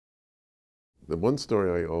the one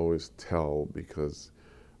story I always tell, because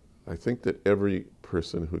I think that every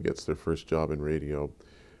person who gets their first job in radio,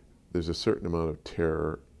 there's a certain amount of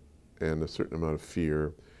terror and a certain amount of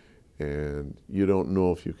fear, and you don't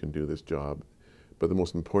know if you can do this job. But the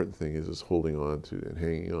most important thing is holding on to and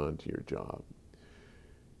hanging on to your job.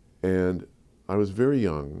 And I was very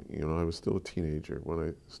young, I was still a teenager when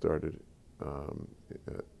I started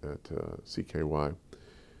at CKY.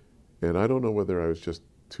 And I don't know whether I was just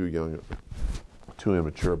too young, too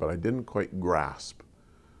immature, but I didn't quite grasp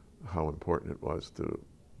how important it was to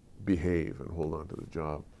behave and hold on to the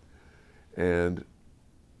job. And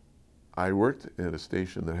I worked at a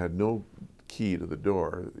station that had no key to the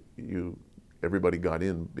door. Everybody got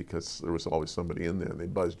in because there was always somebody in there, and they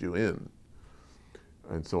buzzed you in.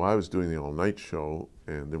 And so I was doing the all-night show,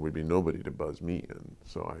 and there would be nobody to buzz me in.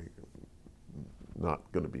 So I'm not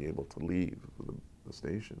going to be able to leave the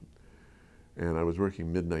station. And I was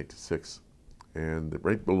working midnight to 6. And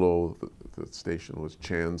right below the station was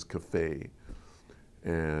Chan's Cafe.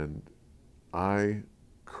 And I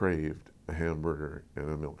craved a hamburger and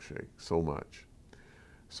a milkshake so much.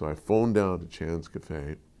 So I phoned down to Chan's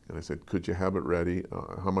Cafe, and I said, could you have it ready?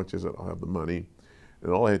 How much is it? I'll have the money.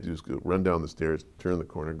 And all I had to do was run down the stairs, turn the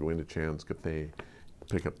corner, go into Chan's Cafe,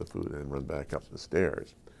 pick up the food, and run back up the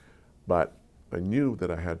stairs. But I knew that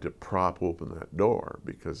I had to prop open that door,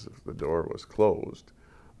 because if the door was closed,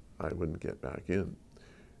 I wouldn't get back in.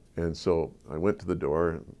 And so I went to the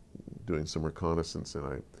door, doing some reconnaissance, and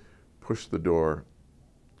I pushed the door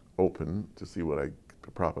open to see what I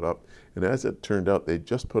could prop it up. And as it turned out, they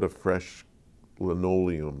just put a fresh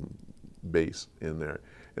linoleum base in there.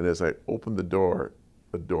 And as I opened the door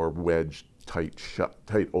wedged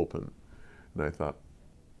tight open. And I thought,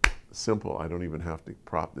 simple, I don't even have to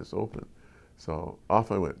prop this open. So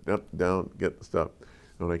off I went, up, down, get the stuff.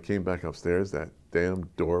 And when I came back upstairs, that damn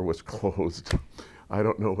door was closed. I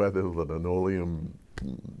don't know whether the linoleum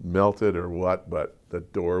melted or what, but the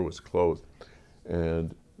door was closed.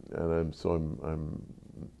 And I'm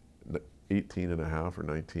 18 and a half or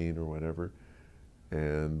 19 or whatever.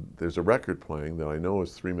 And there's a record playing that I know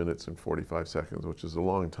is 3 minutes and 45 seconds, which is a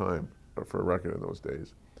long time for a record in those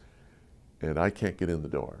days. And I can't get in the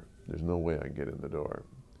door. There's no way I can get in the door.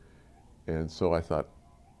 And so I thought,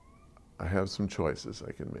 I have some choices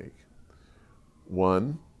I can make.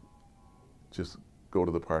 One, just go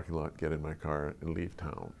to the parking lot, get in my car, and leave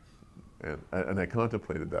town. And I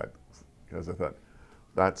contemplated that, because I thought,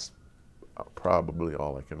 that's probably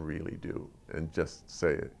all I can really do. And just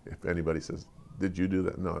say it. If anybody says, did you do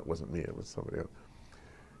that? No, it wasn't me, it was somebody else.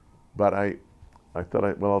 But I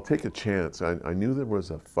thought, well, I'll take a chance. I knew there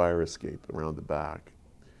was a fire escape around the back.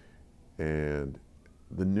 And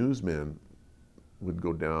the newsmen would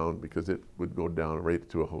go down, because it would go down right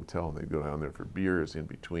to a hotel, and they'd go down there for beers in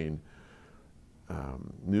between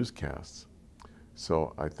newscasts.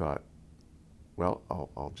 So I thought, well,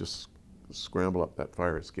 I'll just scramble up that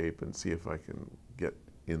fire escape and see if I can get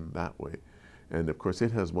in that way. And of course,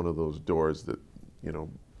 it has one of those doors that,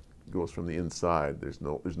 goes from the inside. There's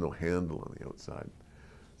no handle on the outside.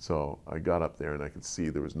 So I got up there, and I could see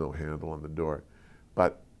there was no handle on the door.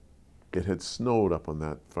 But it had snowed up on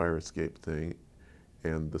that fire escape thing,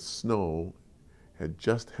 and the snow had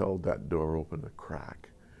just held that door open a crack.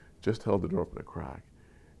 Just held the door open a crack.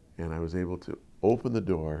 And I was able to open the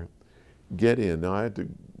door, get in. Now I had to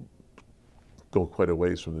go quite a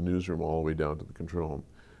ways from the newsroom all the way down to the control room.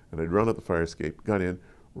 And I'd run up the fire escape, got in,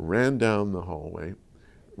 ran down the hallway,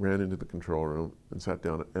 ran into the control room, and sat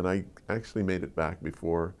down. And I actually made it back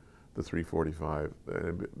before the 3:45,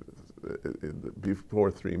 before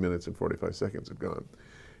 3 minutes and 45 seconds had gone.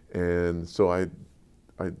 And so I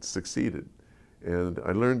succeeded. And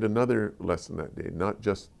I learned another lesson that day, not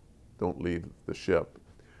just don't leave the ship,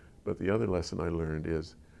 but the other lesson I learned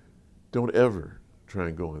is don't ever try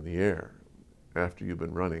and go in the air after you've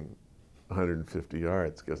been running 150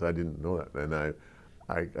 yards, because I didn't know that. And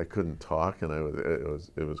I couldn't talk, and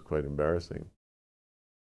it was quite embarrassing.